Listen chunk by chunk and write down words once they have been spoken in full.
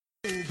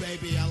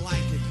baby, I like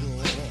it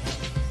raw.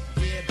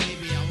 Yeah,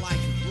 baby, I like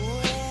it raw.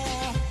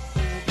 Oh,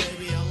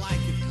 baby, I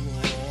like it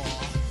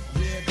raw.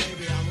 Yeah,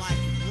 baby, I like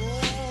it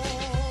raw.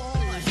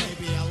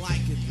 Baby, I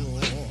like it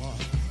raw.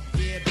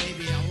 Yeah,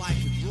 baby, I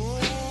like it raw.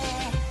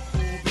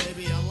 Oh,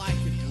 baby, I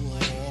like it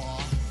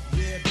raw.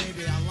 Yeah,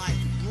 baby, I like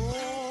it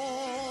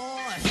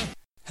raw.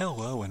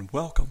 Hello and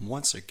welcome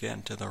once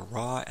again to the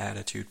Raw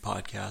Attitude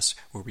Podcast,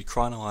 where we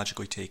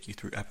chronologically take you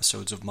through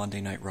episodes of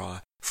Monday Night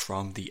Raw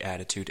from the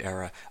Attitude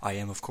Era. I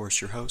am, of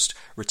course, your host,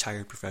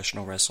 retired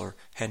professional wrestler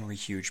Henry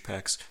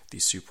Hugepex, the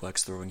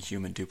suplex-throwing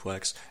human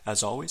duplex.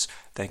 As always,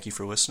 thank you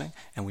for listening,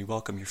 and we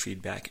welcome your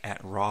feedback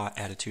at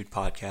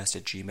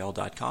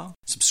rawattitudepodcast@gmail.com,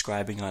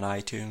 subscribing on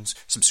iTunes,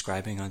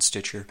 subscribing on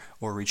Stitcher,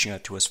 or reaching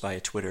out to us via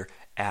Twitter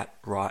at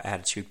Raw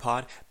Attitude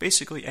Pod.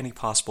 Basically, any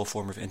possible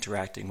form of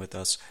interacting with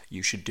us,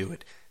 you should do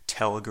it.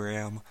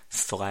 Telegram,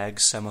 flag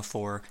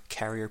semaphore,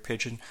 carrier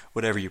pigeon,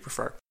 whatever you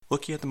prefer.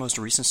 Looking at the most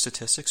recent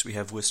statistics, we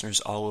have listeners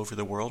all over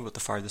the world, with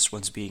the farthest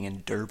ones being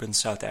in Durban,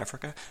 South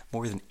Africa,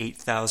 more than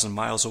 8,000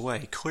 miles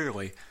away.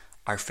 Clearly,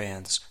 our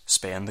fans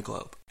span the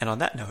globe. And on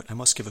that note, I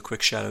must give a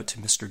quick shout out to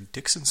Mr.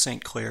 Dixon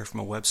St. Clair from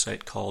a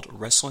website called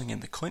Wrestling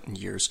in the Clinton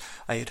Years.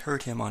 I had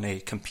heard him on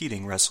a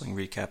competing wrestling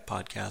recap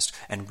podcast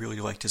and really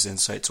liked his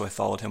insight, so I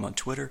followed him on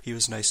Twitter. He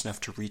was nice enough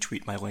to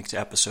retweet my link to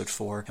episode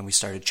 4, and we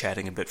started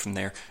chatting a bit from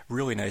there.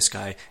 Really nice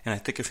guy, and I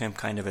think of him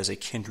kind of as a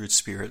kindred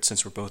spirit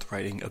since we're both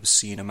writing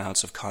obscene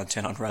amounts of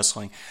content on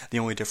wrestling. The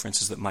only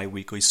difference is that my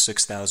weekly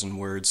 6,000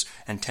 words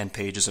and 10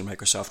 pages in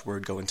Microsoft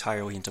Word go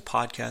entirely into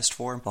podcast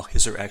form, while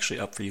his are actually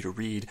up for you to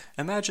read.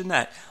 Imagine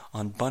that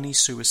on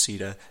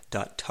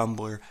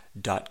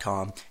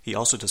bunnysuicida.tumblr.com. He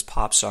also does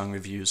pop song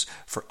reviews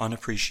for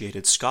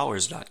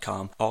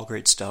unappreciatedscholars.com. All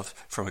great stuff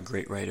from a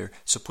great writer.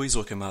 So please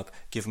look him up.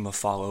 Give him a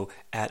follow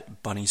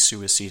at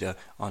bunnysuicida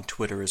on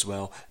Twitter as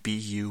well.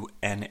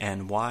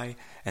 BUNNY,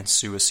 and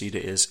Suicida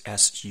is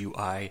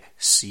SUICIDA.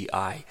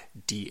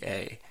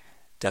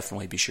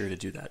 Definitely be sure to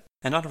do that.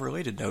 And on a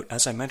related note,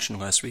 as I mentioned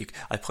last week,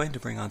 I plan to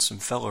bring on some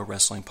fellow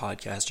wrestling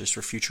podcasters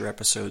for future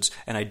episodes,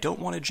 and I don't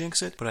want to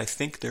jinx it, but I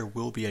think there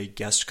will be a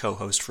guest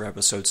co-host for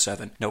episode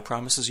 7. No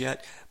promises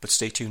yet, but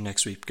stay tuned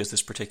next week because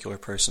this particular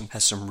person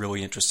has some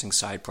really interesting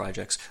side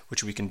projects,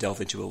 which we can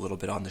delve into a little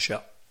bit on the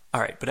show.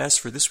 Alright, but as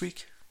for this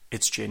week,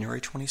 it's January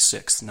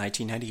 26th,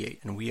 1998,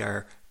 and we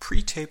are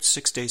pre-taped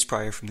 6 days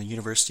prior from the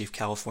University of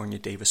California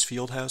Davis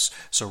Fieldhouse,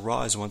 so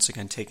Raw is once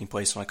again taking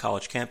place on a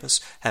college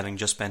campus, having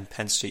just been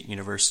Penn State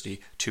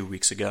University 2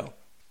 weeks ago.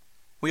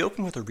 We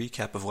open with a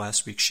recap of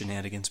last week's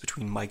shenanigans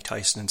between Mike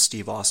Tyson and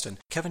Steve Austin.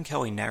 Kevin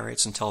Kelly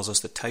narrates and tells us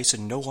that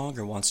Tyson no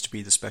longer wants to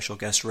be the special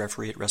guest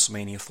referee at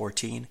WrestleMania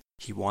 14.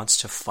 He wants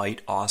to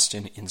fight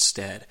Austin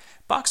instead.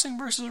 Boxing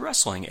versus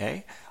wrestling,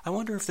 eh? I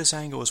wonder if this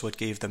angle is what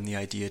gave them the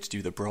idea to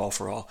do the Brawl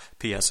for All.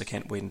 P.S. I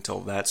can't wait until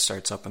that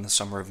starts up in the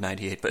summer of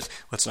 '98, but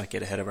let's not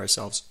get ahead of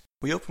ourselves.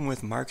 We open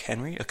with Mark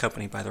Henry,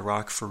 accompanied by The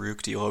Rock,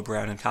 Farouk, D'Lo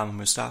Brown, and Kama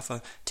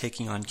Mustafa,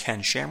 taking on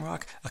Ken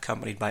Shamrock,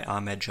 accompanied by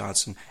Ahmed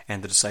Johnson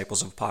and the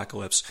Disciples of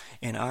Apocalypse.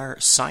 In our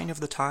Sign of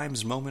the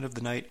Times moment of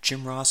the night,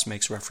 Jim Ross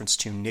makes reference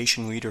to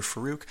nation leader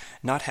Farouk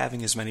not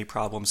having as many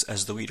problems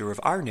as the leader of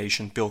our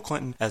nation, Bill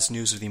Clinton, as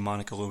news of the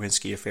Monica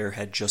Lewinsky affair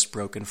had just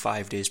broken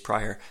 5 days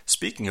prior.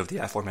 Speaking of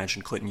the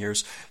aforementioned Clinton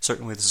years,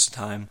 certainly this is a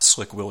time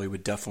Slick Willie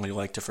would definitely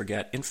like to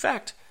forget. In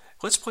fact,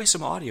 let's play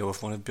some audio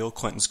of one of Bill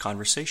Clinton's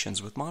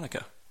conversations with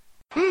Monica.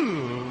 Let's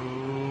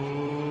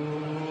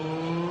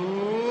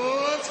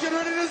get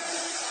ready to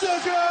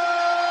suck it!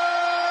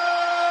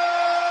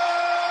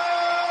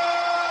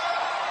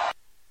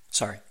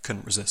 Sorry,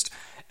 couldn't resist.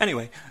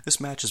 Anyway,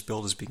 this match is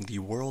billed as being the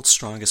world's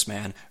strongest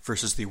man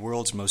versus the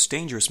world's most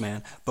dangerous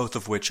man, both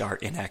of which are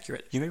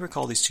inaccurate. You may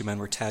recall these two men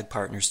were tag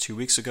partners 2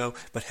 weeks ago,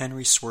 but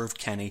Henry swerved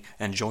Kenny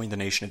and joined the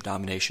Nation of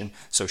Domination,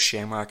 so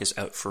Shamrock is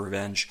out for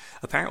revenge.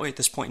 Apparently at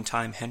this point in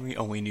time, Henry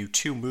only knew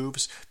 2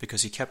 moves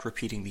because he kept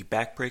repeating the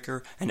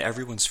backbreaker and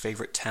everyone's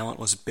favorite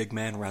talentless big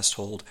man rest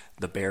hold,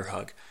 the bear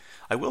hug.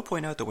 I will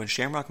point out that when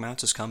Shamrock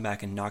mounts his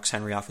comeback and knocks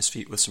Henry off his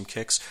feet with some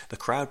kicks, the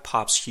crowd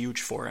pops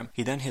huge for him.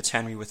 He then hits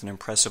Henry with an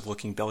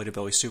impressive-looking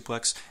belly-to-belly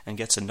suplex and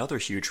gets another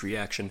huge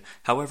reaction.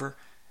 However,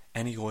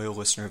 any loyal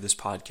listener of this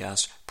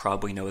podcast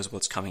probably knows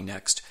what's coming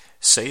next.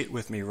 Say it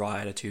with me, Raw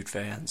Attitude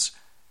fans.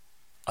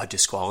 A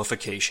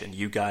disqualification.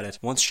 You got it.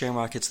 Once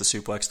Shamrock hits the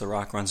suplex, The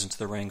Rock runs into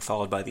the ring,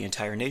 followed by the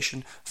entire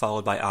nation,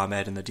 followed by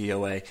Ahmed and the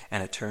DOA,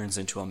 and it turns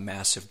into a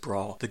massive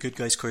brawl. The good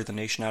guys clear the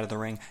nation out of the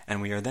ring,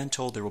 and we are then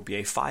told there will be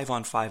a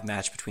 5-on-5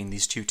 match between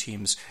these two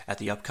teams at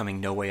the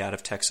upcoming No Way Out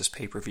of Texas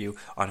pay-per-view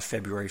on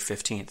February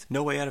 15th.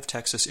 No Way Out of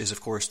Texas is,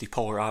 of course, the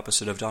polar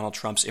opposite of Donald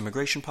Trump's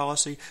immigration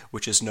policy,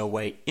 which is no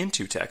way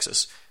into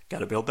Texas.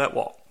 Gotta build that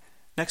wall.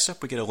 Next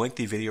up, we get a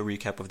lengthy video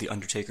recap of the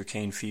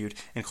Undertaker-Kane feud,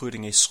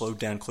 including a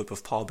slowed-down clip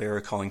of Paul Bearer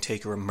calling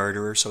Taker a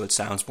murderer so it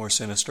sounds more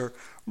sinister.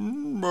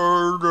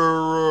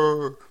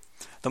 Murderer!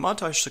 The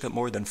montage took up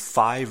more than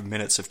 5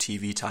 minutes of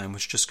TV time,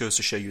 which just goes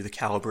to show you the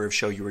caliber of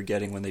show you were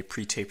getting when they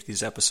pre-taped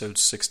these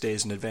episodes 6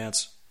 days in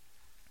advance.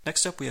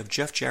 Next up, we have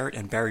Jeff Jarrett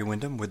and Barry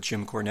Windham with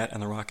Jim Cornette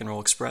and the Rock and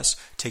Roll Express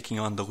taking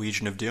on the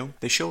Legion of Doom.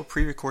 They show a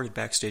pre-recorded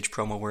backstage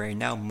promo where a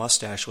now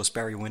mustacheless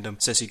Barry Windham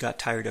says he got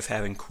tired of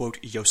having, quote,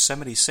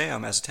 Yosemite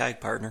Sam as a tag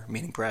partner,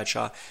 meaning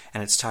Bradshaw,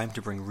 and it's time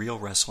to bring real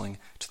wrestling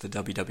to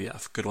the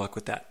WWF. Good luck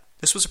with that.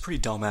 This was a pretty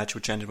dull match,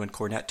 which ended when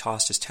Cornette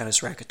tossed his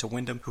tennis racket to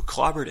Windham, who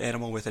clobbered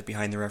Animal with it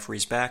behind the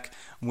referee's back.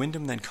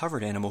 Windham then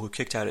covered Animal, who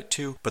kicked out at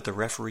 2, but the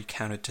referee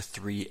counted to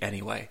 3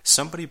 anyway.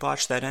 Somebody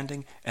botched that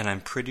ending, and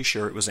I'm pretty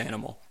sure it was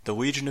Animal. The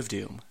Legion of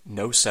Doom.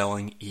 No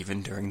selling,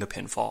 even during the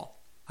pinfall.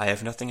 I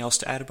have nothing else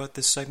to add about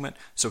this segment,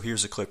 so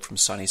here's a clip from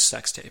Sonny's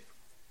sex tape.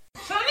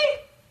 Sonny?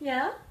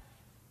 Yeah?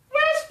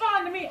 Where's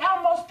Fond Me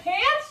Elmo's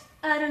pants?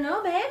 I don't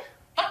know, babe.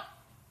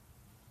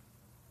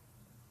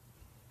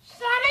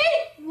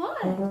 Sonny?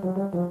 What? Where's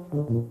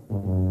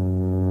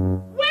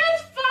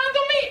Fond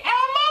Me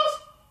Elmo's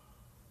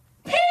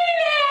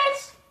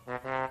penis?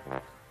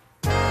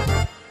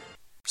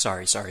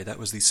 Sorry, that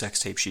was the sex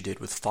tape she did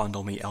with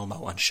Fondle Me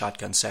Elmo on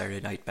Shotgun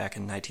Saturday Night back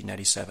in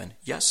 1997.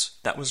 Yes,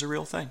 that was a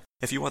real thing.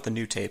 If you want the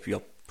new tape,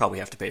 you'll probably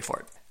have to pay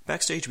for it.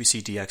 Backstage, we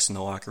see DX in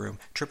the locker room.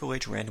 Triple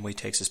H randomly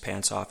takes his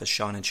pants off as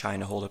Shawn and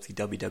Chyna hold up the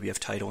WWF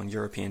title and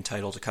European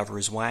title to cover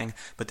his wang,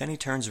 but then he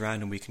turns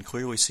around and we can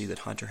clearly see that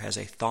Hunter has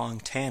a thong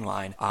tan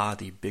line.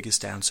 The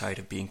biggest downside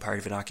of being part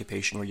of an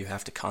occupation where you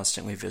have to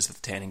constantly visit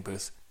the tanning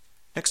booth.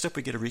 Next up,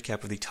 we get a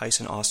recap of the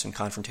Tyson-Austin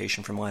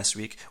confrontation from last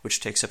week, which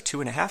takes up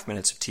 2.5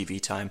 minutes of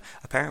TV time.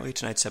 Apparently,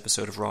 tonight's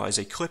episode of Raw is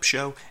a clip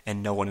show,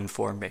 and no one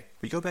informed me.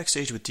 We go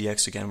backstage with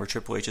DX again, where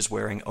Triple H is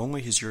wearing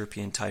only his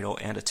European title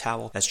and a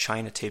towel as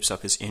Chyna tapes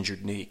up his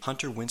injured knee.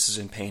 Hunter winces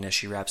in pain as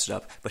she wraps it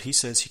up, but he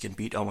says he can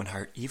beat Owen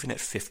Hart even at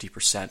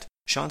 50%.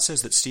 Shawn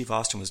says that Steve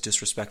Austin was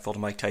disrespectful to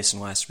Mike Tyson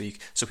last week,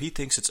 so he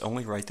thinks it's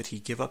only right that he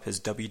give up his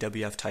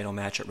WWF title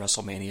match at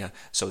WrestleMania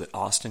so that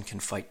Austin can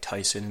fight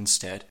Tyson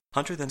instead.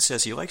 Hunter then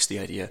says he likes the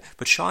idea,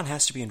 but Shawn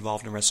has to be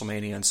involved in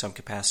WrestleMania in some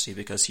capacity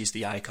because he's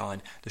the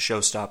icon, the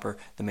showstopper,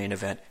 the main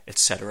event,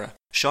 etc.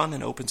 Shawn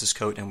then opens his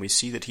coat and we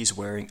see that he's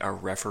wearing a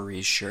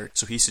referee's shirt,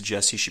 so he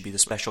suggests he should be the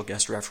special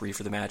guest referee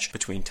for the match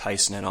between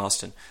Tyson and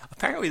Austin.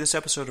 Apparently this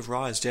episode of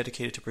Raw is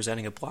dedicated to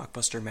presenting a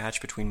blockbuster match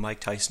between Mike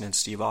Tyson and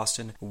Steve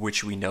Austin,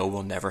 which we know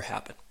will never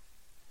happen.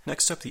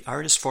 Next up, the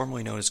artist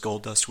formerly known as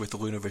Goldust with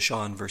Luna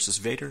Vachon versus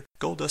Vader.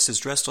 Goldust is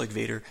dressed like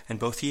Vader, and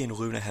both he and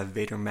Luna have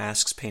Vader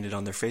masks painted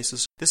on their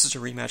faces. This is a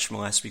rematch from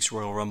last week's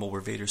Royal Rumble where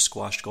Vader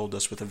squashed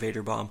Goldust with a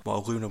Vader bomb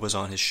while Luna was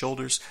on his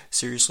shoulders.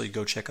 Seriously,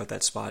 go check out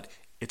that spot.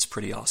 It's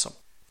pretty awesome.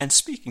 And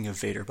speaking of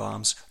Vader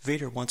bombs,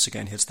 Vader once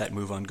again hits that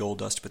move on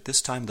Goldust, but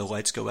this time the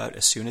lights go out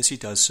as soon as he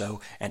does so,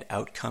 and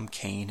out come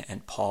Kane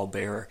and Paul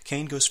Bearer.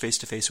 Kane goes face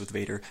to face with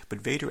Vader, but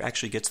Vader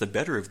actually gets the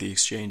better of the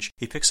exchange.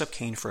 He picks up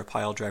Kane for a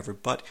pile driver,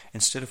 but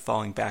instead of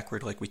falling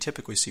backward like we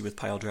typically see with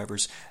pile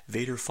drivers,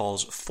 Vader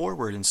falls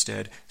forward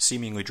instead,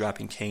 seemingly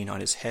dropping Kane on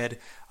his head.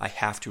 I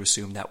have to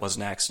assume that was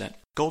an accident.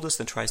 Goldust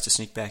then tries to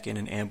sneak back in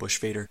and ambush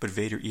Vader, but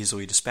Vader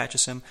easily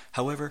dispatches him.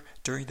 However,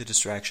 during the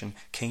distraction,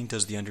 Kane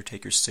does the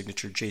Undertaker's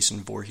signature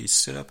Jason Voorhees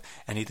sit-up,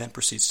 and he then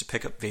proceeds to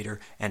pick up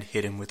Vader and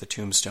hit him with a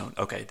tombstone.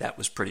 Okay, that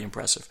was pretty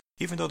impressive.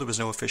 Even though there was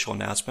no official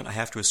announcement, I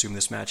have to assume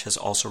this match has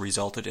also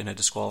resulted in a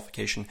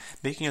disqualification,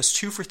 making us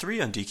 2 for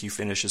 3 on DQ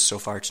finishes so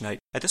far tonight.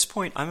 At this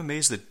point, I'm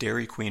amazed that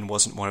Dairy Queen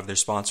wasn't one of their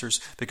sponsors,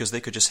 because they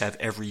could just have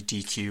every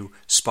DQ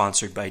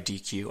sponsored by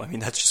DQ. I mean,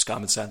 that's just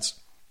common sense.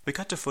 We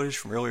cut to footage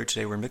from earlier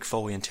today where Mick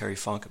Foley and Terry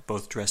Funk,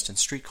 both dressed in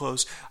street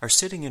clothes, are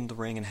sitting in the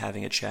ring and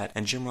having a chat,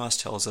 and Jim Ross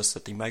tells us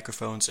that the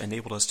microphones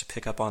enabled us to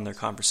pick up on their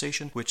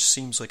conversation, which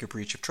seems like a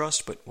breach of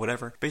trust, but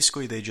whatever.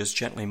 Basically, they just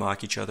gently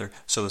mock each other,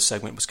 so the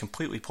segment was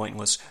completely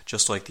pointless,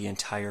 just like the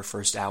entire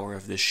first hour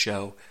of this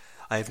show.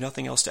 I have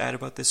nothing else to add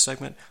about this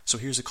segment, so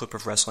here's a clip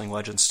of wrestling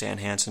legend Stan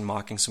Hansen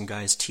mocking some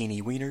guy's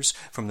teeny wieners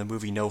from the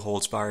movie No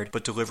Holds Barred,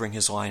 but delivering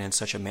his line in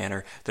such a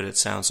manner that it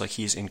sounds like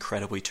he's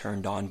incredibly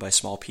turned on by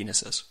small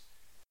penises.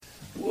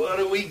 What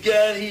do we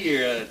got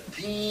here? A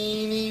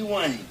teeny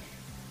wank.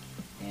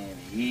 And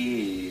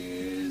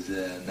here's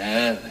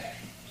another.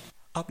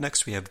 Up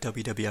next, we have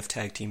WWF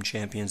Tag Team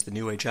Champions the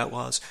New Age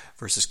Outlaws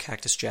versus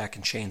Cactus Jack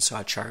and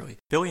Chainsaw Charlie.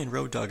 Billy and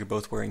Road Dogg are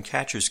both wearing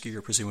catcher's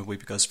gear, presumably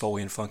because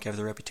Foley and Funk have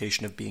the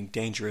reputation of being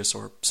dangerous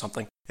or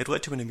something. It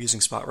led to an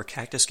amusing spot where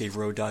Cactus gave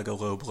Road Dogg a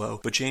low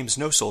blow, but James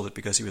no-sold it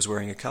because he was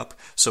wearing a cup,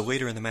 so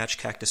later in the match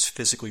Cactus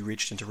physically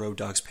reached into Road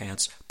Dogg's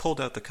pants, pulled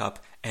out the cup,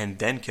 and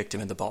then kicked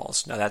him in the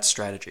balls. Now that's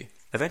strategy.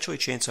 Eventually,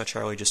 Chainsaw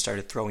Charlie just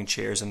started throwing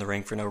chairs in the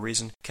ring for no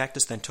reason.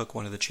 Cactus then took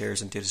one of the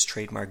chairs and did his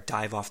trademark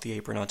dive off the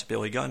apron onto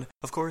Billy Gunn.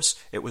 Of course,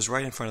 it was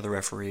right in front of the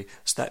referee,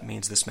 so that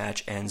means this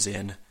match ends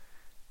in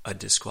a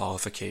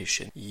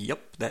disqualification.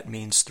 Yep, that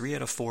means 3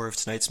 out of 4 of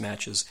tonight's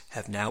matches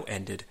have now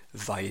ended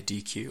via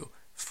DQ.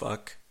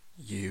 Fuck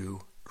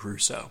you,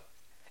 Russo.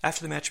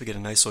 After the match, we get a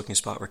nice-looking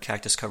spot where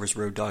Cactus covers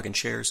Road Dogg in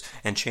chairs,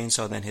 and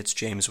Chainsaw then hits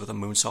James with a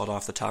moonsault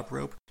off the top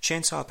rope.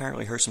 Chainsaw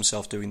apparently hurts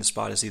himself doing the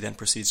spot as he then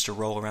proceeds to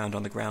roll around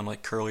on the ground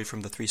like Curly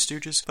from the Three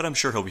Stooges, but I'm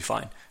sure he'll be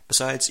fine.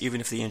 Besides,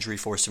 even if the injury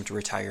forced him to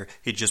retire,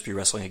 he'd just be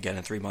wrestling again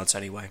in 3 months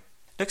anyway.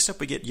 Next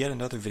up, we get yet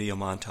another video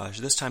montage,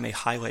 this time a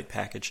highlight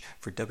package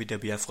for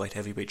WWF Light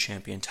Heavyweight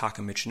Champion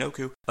Taka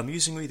Michinoku.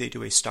 Amusingly, they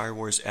do a Star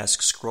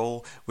Wars-esque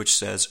scroll, which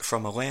says,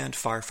 "From a land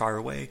far, far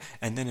away,"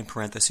 and then in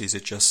parentheses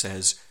it just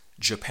says,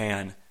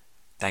 "Japan."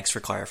 Thanks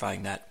for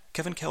clarifying that.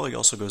 Kevin Kelly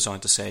also goes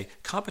on to say,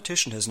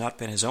 competition has not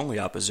been his only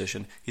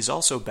opposition, he's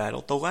also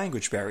battled the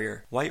language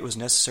barrier. Why it was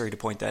necessary to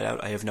point that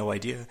out, I have no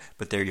idea,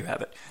 but there you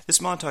have it. This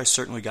montage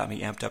certainly got me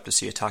amped up to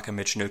see a Taka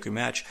Michinoku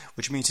match,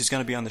 which means he's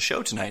going to be on the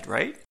show tonight,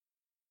 right?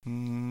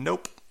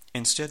 Nope.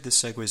 Instead,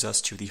 this segues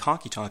us to the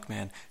Honky Tonk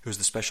Man, who is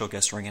the special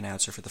guest ring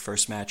announcer for the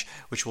first match,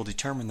 which will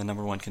determine the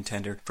number one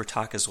contender for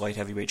Taka's Light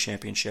Heavyweight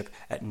Championship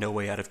at No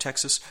Way Out of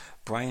Texas,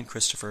 Brian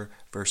Christopher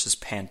versus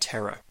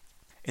Pantera.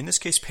 In this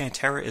case,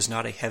 Pantera is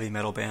not a heavy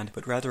metal band,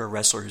 but rather a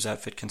wrestler whose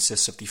outfit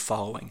consists of the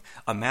following: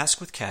 a mask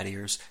with cat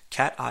ears,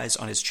 cat eyes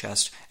on his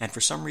chest, and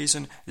for some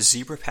reason,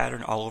 zebra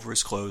pattern all over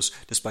his clothes,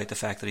 despite the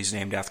fact that he's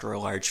named after a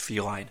large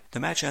feline. The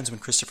match ends when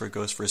Christopher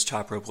goes for his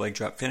top rope leg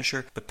drop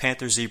finisher, but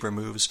Panther Zebra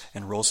moves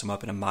and rolls him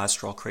up in a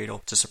Mazstral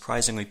cradle to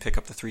surprisingly pick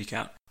up the 3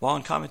 count. While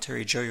in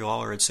commentary, Jerry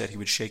Lawler had said he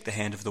would shake the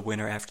hand of the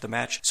winner after the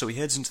match, so he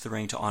heads into the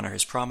ring to honor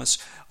his promise.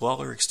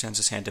 Lawler extends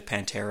his hand to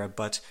Pantera,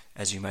 but,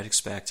 as you might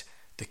expect,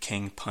 the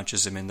King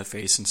punches him in the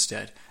face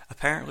instead.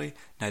 Apparently,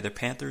 neither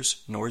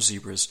panthers nor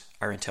zebras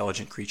are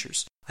intelligent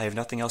creatures. I have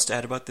nothing else to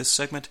add about this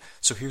segment,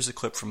 so here's a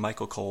clip from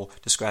Michael Cole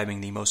describing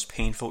the most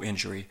painful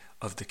injury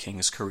of the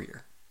King's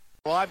career.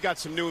 Well, I've got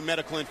some new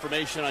medical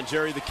information on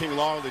Jerry the King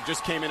Lawler that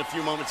just came in a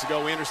few moments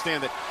ago. We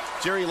understand that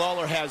Jerry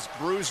Lawler has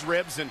bruised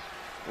ribs and,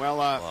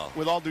 wow.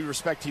 With all due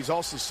respect, he's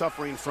also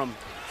suffering from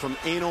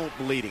anal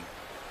bleeding.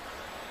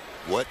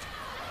 What?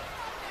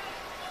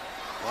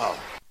 Wow.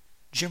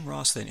 Jim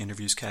Ross then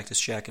interviews Cactus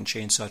Jack and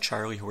Chainsaw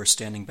Charlie, who are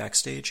standing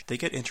backstage. They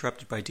get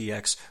interrupted by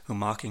DX, who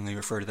mockingly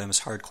refer to them as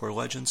hardcore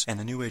legends, and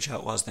the New Age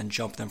Outlaws then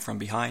jump them from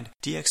behind.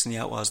 DX and the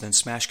Outlaws then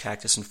smash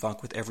Cactus and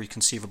Funk with every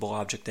conceivable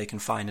object they can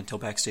find until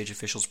backstage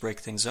officials break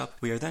things up.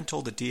 We are then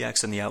told that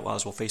DX and the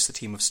Outlaws will face the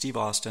team of Steve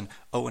Austin,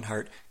 Owen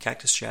Hart,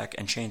 Cactus Jack,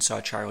 and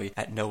Chainsaw Charlie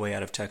at No Way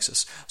Out of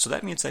Texas. So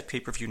that means that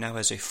pay-per-view now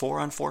has a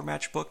 4-on-4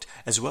 match booked,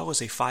 as well as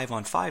a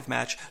 5-on-5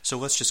 match, so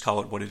let's just call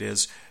it what it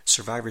is: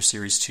 Survivor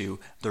Series 2,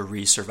 The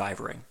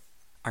Re-Survivoring.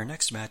 Our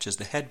next match is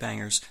the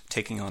Headbangers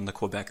taking on the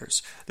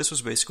Quebecers. This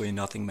was basically a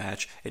nothing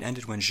match. It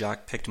ended when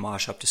Jacques picked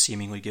Mosh up to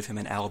seemingly give him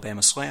an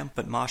Alabama slam,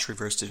 but Mosh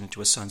reversed it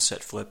into a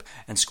sunset flip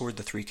and scored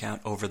the 3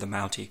 count over the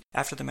Mountie.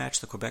 After the match,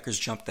 the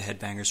Quebecers jumped the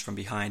Headbangers from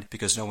behind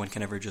because no one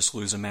can ever just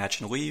lose a match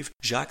and leave.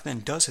 Jacques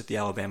then does hit the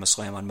Alabama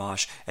slam on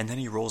Mosh, and then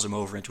he rolls him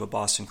over into a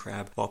Boston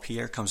Crab, while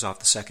Pierre comes off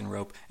the second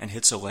rope and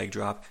hits a leg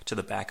drop to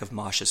the back of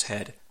Mosh's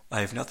head. I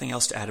have nothing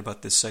else to add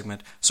about this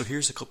segment, so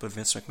here's a clip of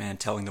Vince McMahon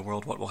telling the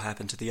world what will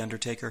happen to The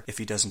Undertaker if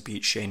he doesn't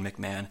beat Shane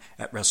McMahon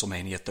at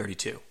WrestleMania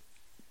 32.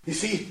 You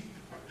see,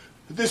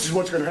 this is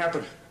what's going to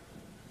happen.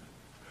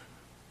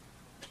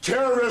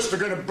 Terrorists are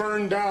going to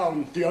burn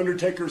down The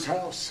Undertaker's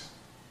house.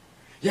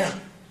 Yeah.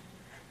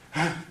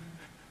 Huh?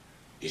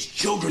 His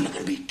children are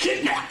going to be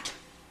kidnapped.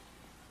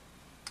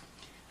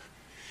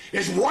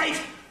 His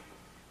wife,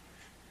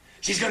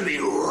 she's going to be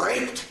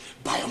raped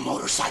by a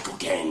motorcycle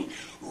gang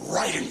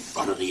right in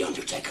front of The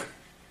Undertaker.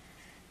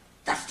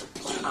 That's the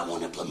plan I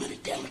want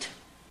implemented, damn it.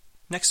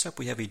 Next up,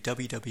 we have a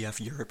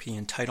WWF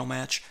European title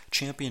match,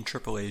 champion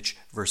Triple H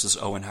versus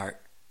Owen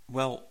Hart.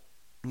 Well,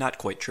 not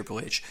quite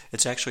Triple H.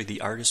 It's actually the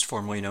artist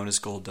formerly known as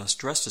Goldust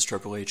dressed as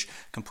Triple H,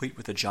 complete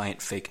with a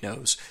giant fake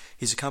nose.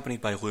 He's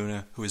accompanied by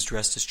Luna, who is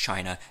dressed as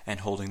Chyna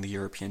and holding the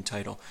European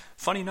title.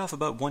 Funny enough,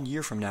 about 1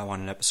 year from now on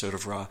an episode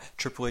of Raw,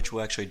 Triple H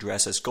will actually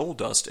dress as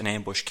Goldust and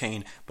ambush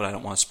Kane, but I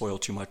don't want to spoil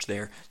too much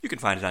there. You can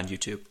find it on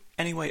YouTube.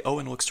 Anyway,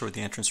 Owen looks toward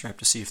the entrance ramp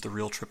to see if the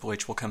real Triple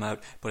H will come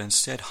out, but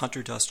instead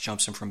Hunter Dust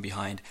jumps him from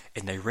behind,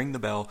 and they ring the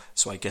bell,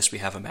 so I guess we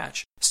have a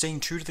match. Staying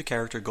true to the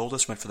character,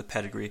 Goldust went for the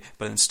pedigree,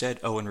 but instead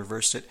Owen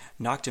reversed it,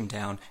 knocked him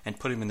down, and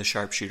put him in the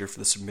sharpshooter for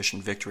the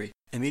submission victory.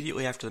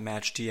 Immediately after the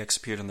match, DX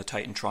appeared on the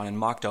Titantron and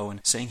mocked Owen,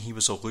 saying he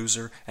was a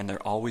loser and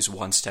they're always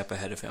one step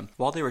ahead of him.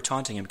 While they were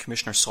taunting him,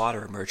 Commissioner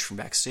Slaughter emerged from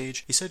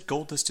backstage. He said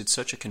Goldust did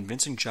such a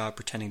convincing job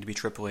pretending to be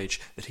Triple H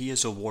that he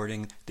is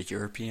awarding the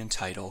European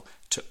title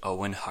to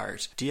Owen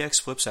Hart. DX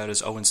flips out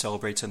as Owen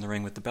celebrates in the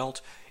ring with the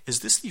belt.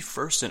 Is this the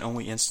first and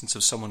only instance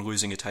of someone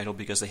losing a title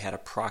because they had a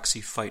proxy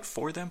fight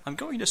for them? I'm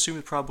going to assume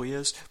it probably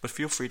is, but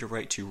feel free to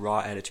write to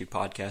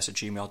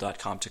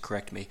rawattitudepodcast@gmail.com to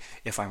correct me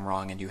if I'm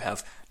wrong and you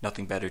have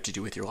nothing better to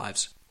do with your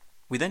lives.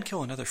 We then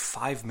kill another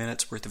 5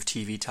 minutes worth of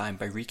TV time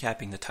by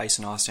recapping the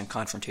Tyson-Austin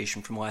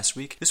confrontation from last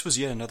week. This was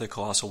yet another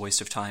colossal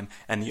waste of time,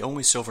 and the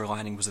only silver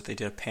lining was that they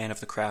did a pan of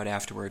the crowd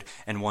afterward,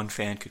 and one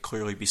fan could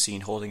clearly be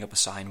seen holding up a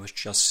sign which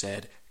just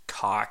said,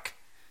 "Cock."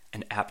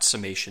 An apt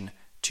summation,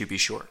 to be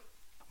sure.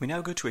 We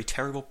now go to a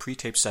terrible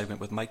pre-tape segment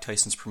with Mike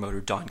Tyson's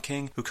promoter Don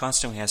King, who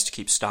constantly has to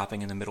keep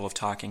stopping in the middle of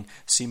talking,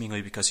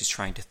 seemingly because he's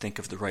trying to think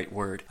of the right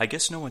word. I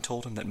guess no one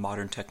told him that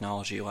modern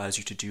technology allows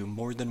you to do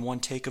more than one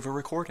take of a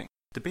recording.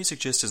 The basic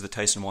gist is that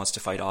Tyson wants to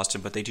fight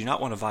Austin, but they do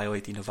not want to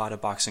violate the Nevada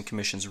Boxing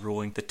Commission's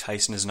ruling that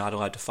Tyson is not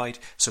allowed to fight,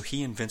 so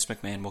he and Vince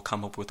McMahon will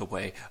come up with a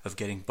way of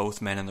getting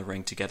both men in the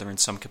ring together in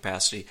some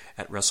capacity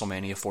at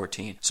WrestleMania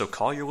 14. So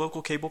call your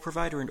local cable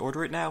provider and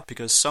order it now,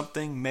 because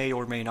something may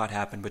or may not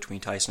happen between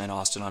Tyson and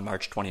Austin on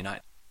March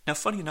 29th. Now,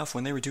 funny enough,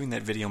 when they were doing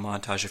that video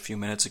montage a few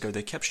minutes ago,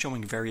 they kept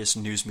showing various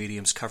news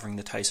mediums covering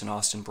the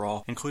Tyson-Austin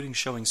brawl, including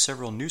showing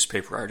several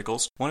newspaper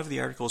articles. One of the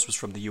articles was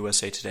from the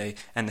USA Today,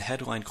 and the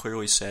headline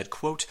clearly said,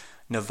 quote,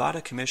 Nevada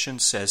Commission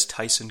says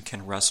Tyson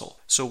can wrestle.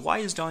 So why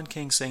is Don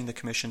King saying the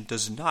commission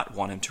does not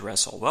want him to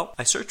wrestle? Well,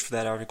 I searched for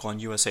that article on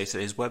USA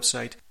Today's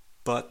website,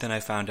 but then I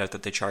found out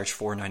that they charge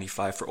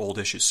 $4.95 for old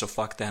issues, so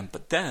fuck them.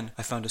 But then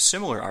I found a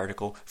similar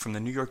article from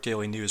the New York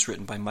Daily News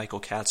written by Michael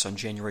Katz on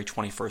January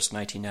 21st,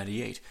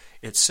 1998.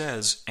 It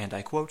says, and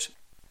I quote,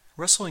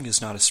 Wrestling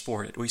is not a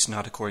sport, at least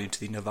not according to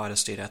the Nevada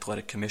State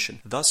Athletic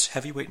Commission. Thus,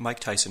 heavyweight Mike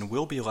Tyson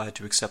will be allowed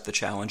to accept the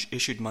challenge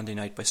issued Monday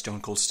night by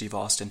Stone Cold Steve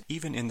Austin,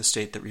 even in the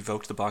state that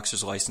revoked the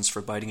boxer's license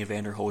for biting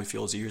Evander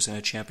Holyfield's ears in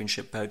a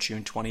championship bout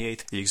June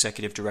 28th, the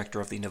executive director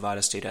of the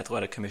Nevada State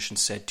Athletic Commission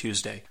said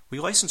Tuesday. We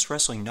license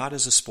wrestling not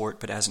as a sport,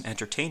 but as an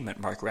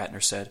entertainment, Mark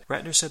Ratner said.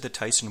 Ratner said that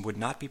Tyson would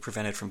not be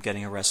prevented from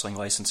getting a wrestling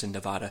license in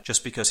Nevada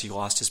just because he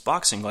lost his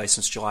boxing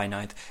license July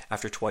 9th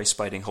after twice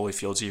biting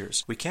Holyfield's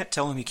ears. We can't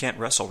tell him he can't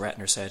wrestle,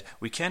 Ratner said.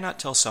 We cannot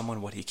tell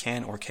someone what he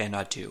can or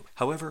cannot do.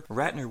 However,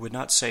 Ratner would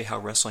not say how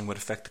wrestling would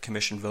affect the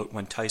commission vote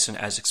when Tyson,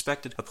 as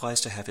expected,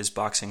 applies to have his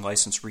boxing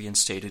license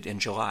reinstated in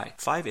July.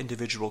 5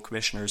 individual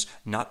commissioners,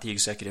 not the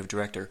executive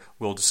director,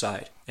 will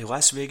decide. A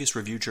Las Vegas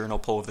Review-Journal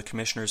poll of the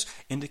commissioners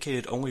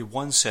indicated only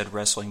one said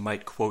wrestling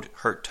might, quote,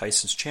 hurt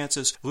Tyson's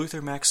chances.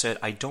 Luther Mack said,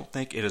 I don't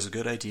think it is a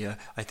good idea.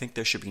 I think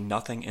there should be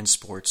nothing in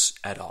sports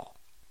at all.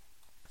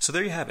 So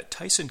there you have it.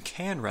 Tyson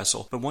can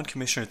wrestle, but one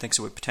commissioner thinks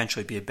it would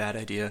potentially be a bad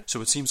idea, so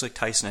it seems like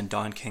Tyson and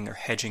Don King are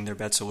hedging their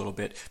bets a little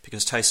bit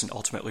because Tyson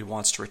ultimately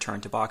wants to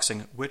return to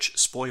boxing, which,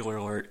 spoiler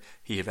alert,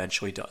 he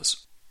eventually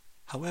does.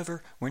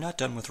 However, we're not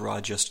done with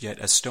Raw just yet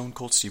as Stone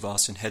Cold Steve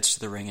Austin heads to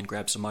the ring and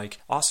grabs a mic.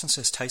 Austin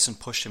says Tyson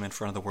pushed him in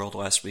front of the world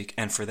last week,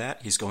 and for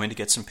that, he's going to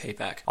get some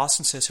payback.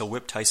 Austin says he'll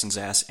whip Tyson's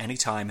ass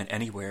anytime and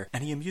anywhere,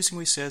 and he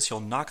amusingly says he'll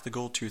knock the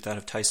gold tooth out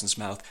of Tyson's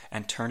mouth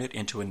and turn it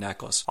into a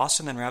necklace.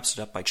 Austin then wraps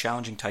it up by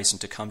challenging Tyson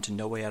to come to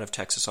No Way Out of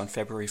Texas on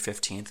February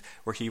 15th,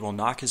 where he will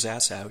knock his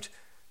ass out,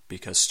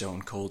 because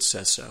Stone Cold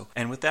says so.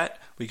 And with that,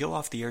 we go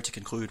off the air to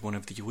conclude one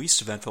of the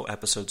least eventful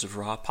episodes of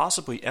Raw,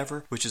 possibly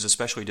ever, which is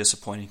especially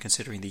disappointing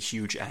considering the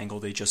huge angle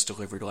they just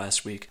delivered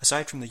last week.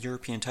 Aside from the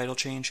European title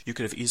change, you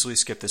could have easily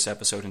skipped this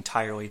episode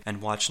entirely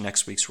and watched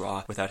next week's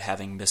Raw without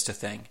having missed a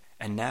thing.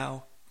 And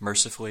now,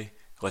 mercifully,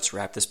 let's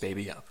wrap this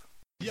baby up.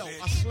 Yo,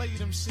 I slayed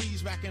them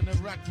C's back in the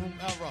rec room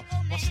era.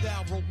 My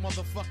style broke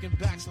motherfucking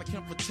backs like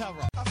him for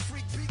terror. I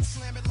freak beat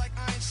slam it like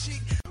Iron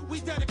Sheik.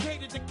 We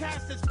dedicated to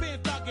cast that's been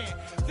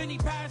thuggin'. Vinny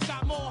Paz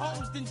got more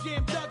hoes than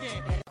Jim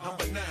Duggan. I'm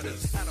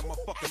bananas, out of my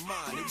fucking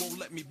mind. They won't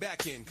let me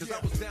back in, cause I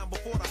was down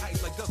before the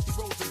heights like Dusty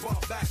Rhodes and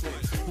Bob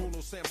Backlund. Bruno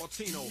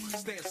Sammartino,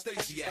 Stan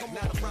Stasiak.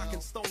 Now I'm rockin'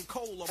 Stone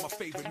Cold on my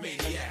favorite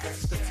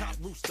maniacs. The top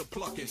rooster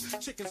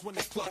pluckin', chickens when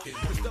they cluckin'.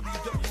 The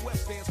WWF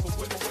stands for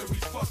women where we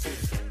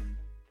fucking.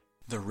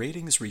 The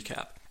ratings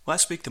recap.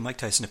 Last week, the Mike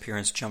Tyson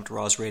appearance jumped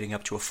Raw's rating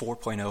up to a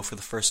 4.0 for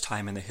the first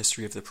time in the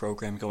history of the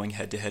program, going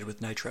head-to-head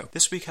with Nitro.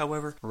 This week,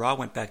 however, Raw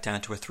went back down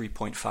to a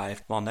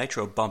 3.5, while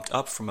Nitro bumped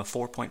up from a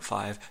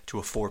 4.5 to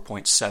a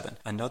 4.7.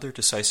 Another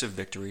decisive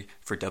victory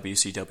for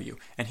WCW.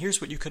 And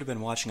here's what you could have been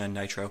watching on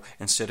Nitro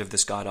instead of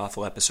this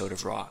god-awful episode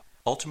of Raw.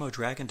 Ultimo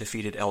Dragon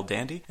defeated El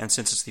Dandy, and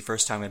since it's the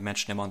first time I've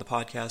mentioned him on the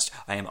podcast,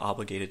 I am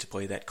obligated to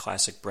play that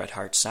classic Bret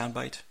Hart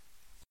soundbite.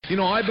 You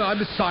know, I've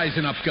been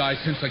sizing up guys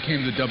since I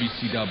came to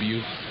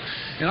WCW,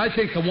 and I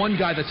think the one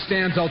guy that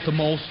stands out the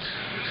most,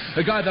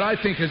 the guy that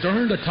I think has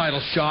earned a title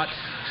shot,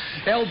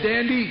 El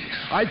Dandy,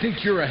 I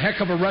think you're a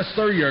heck of a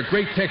wrestler, you're a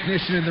great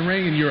technician in the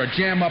ring, and you're a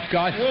jam-up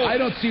guy. Whoa. I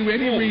don't see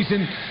any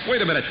reason... Wait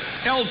a minute.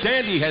 El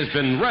Dandy has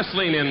been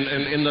wrestling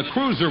in the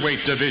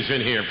cruiserweight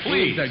division here,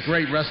 please. He's a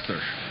great wrestler.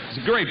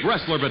 He's a great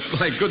wrestler, but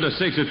my goodness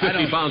sakes, it's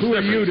 50 pounds Who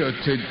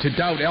difference. are you to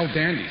doubt El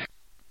Dandy?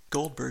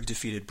 Goldberg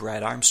defeated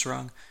Brad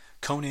Armstrong,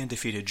 Conan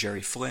defeated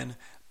Jerry Flynn,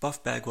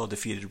 Buff Bagwell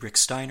defeated Rick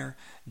Steiner,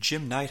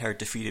 Jim Neidhart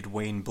defeated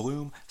Wayne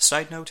Bloom.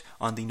 Side note,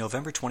 on the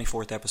November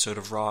 24th episode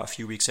of Raw, a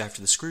few weeks after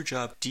the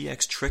Screwjob,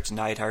 DX tricked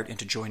Neidhart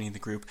into joining the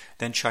group,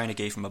 then Chyna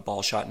gave him a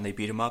ball shot and they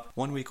beat him up.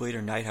 1 week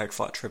later, Neidhart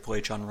fought Triple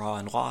H on Raw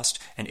and lost,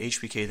 and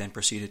HBK then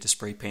proceeded to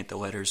spray paint the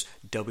letters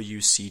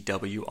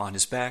WCW on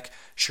his back.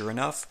 Sure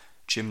enough,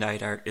 Jim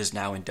Neidhart is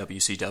now in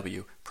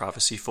WCW.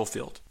 Prophecy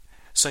fulfilled.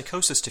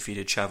 Psychosis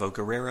defeated Chavo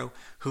Guerrero,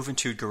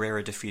 Juventud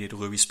Guerrera defeated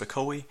Louis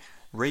Spicolli,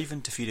 Raven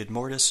defeated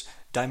Mortis,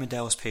 Diamond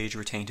Dallas Page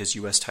retained his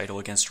U.S. title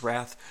against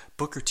Wrath,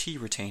 Booker T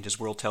retained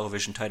his World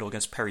Television title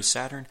against Perry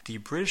Saturn, the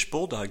British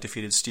Bulldog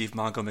defeated Steve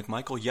Mongo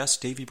McMichael, yes,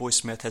 Davey Boy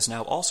Smith has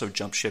now also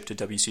jumped ship to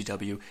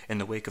WCW in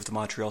the wake of the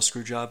Montreal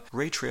Screwjob,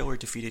 Ray Traylor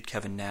defeated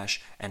Kevin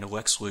Nash, and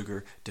Lex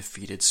Luger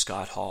defeated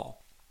Scott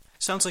Hall.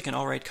 Sounds like an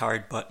alright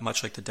card, but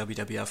much like the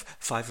WWF,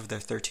 5 of their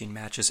 13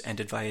 matches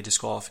ended via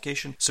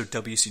disqualification, so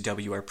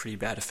WCW are pretty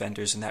bad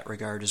offenders in that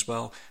regard as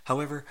well.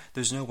 However,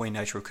 there's no way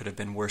Nitro could have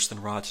been worse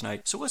than Raw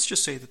tonight, so let's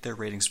just say that their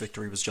ratings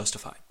victory was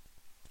justified.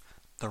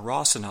 The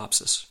Raw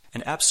synopsis.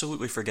 An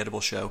absolutely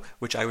forgettable show,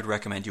 which I would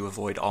recommend you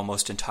avoid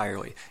almost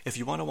entirely. If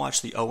you want to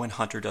watch the Owen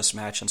Hunter Dust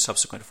match and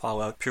subsequent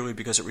fallout purely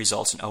because it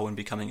results in Owen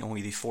becoming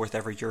only the 4th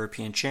ever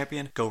European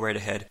champion, go right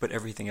ahead, but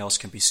everything else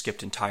can be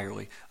skipped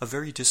entirely. A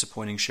very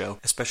disappointing show,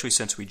 especially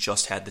since we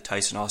just had the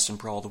Tyson-Austin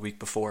brawl the week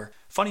before.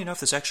 Funny enough,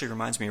 this actually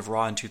reminds me of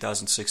Raw in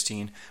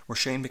 2016, where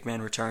Shane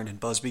McMahon returned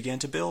and buzz began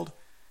to build.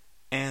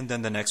 And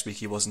then the next week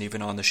he wasn't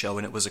even on the show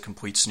and it was a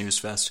complete snooze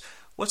fest.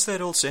 What's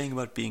that old saying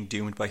about being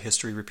doomed by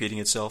history repeating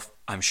itself?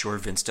 I'm sure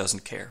Vince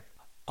doesn't care.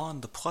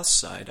 On the plus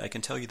side, I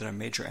can tell you that a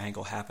major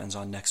angle happens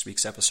on next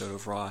week's episode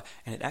of Raw,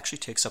 and it actually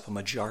takes up a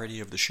majority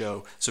of the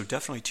show, so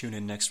definitely tune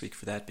in next week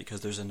for that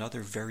because there's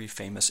another very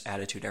famous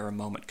Attitude Era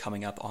moment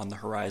coming up on the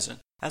horizon.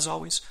 As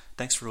always,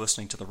 thanks for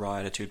listening to the Raw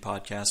Attitude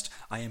Podcast.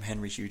 I am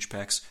Henry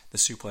Hugepex, the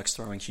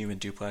suplex-throwing human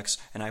duplex,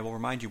 and I will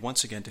remind you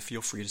once again to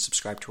feel free to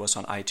subscribe to us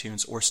on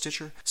iTunes or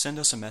Stitcher, send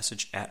us a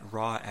message at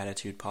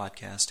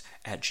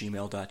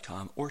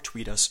rawattitudepodcast@gmail.com, or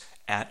tweet us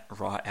at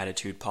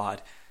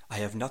rawattitudepod. I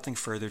have nothing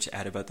further to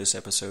add about this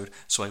episode,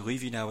 so I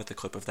leave you now with the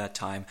clip of that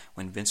time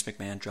when Vince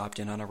McMahon dropped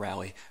in on a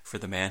rally for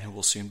the man who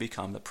will soon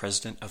become the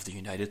President of the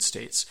United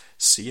States.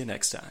 See you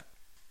next time.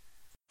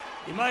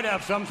 You might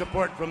have some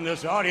support from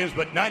this audience,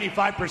 but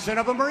 95%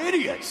 of them are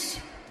idiots.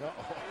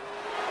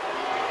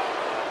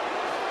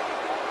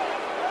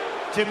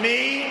 To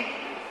me,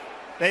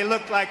 they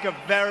look like a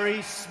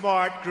very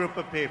smart group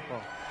of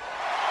people.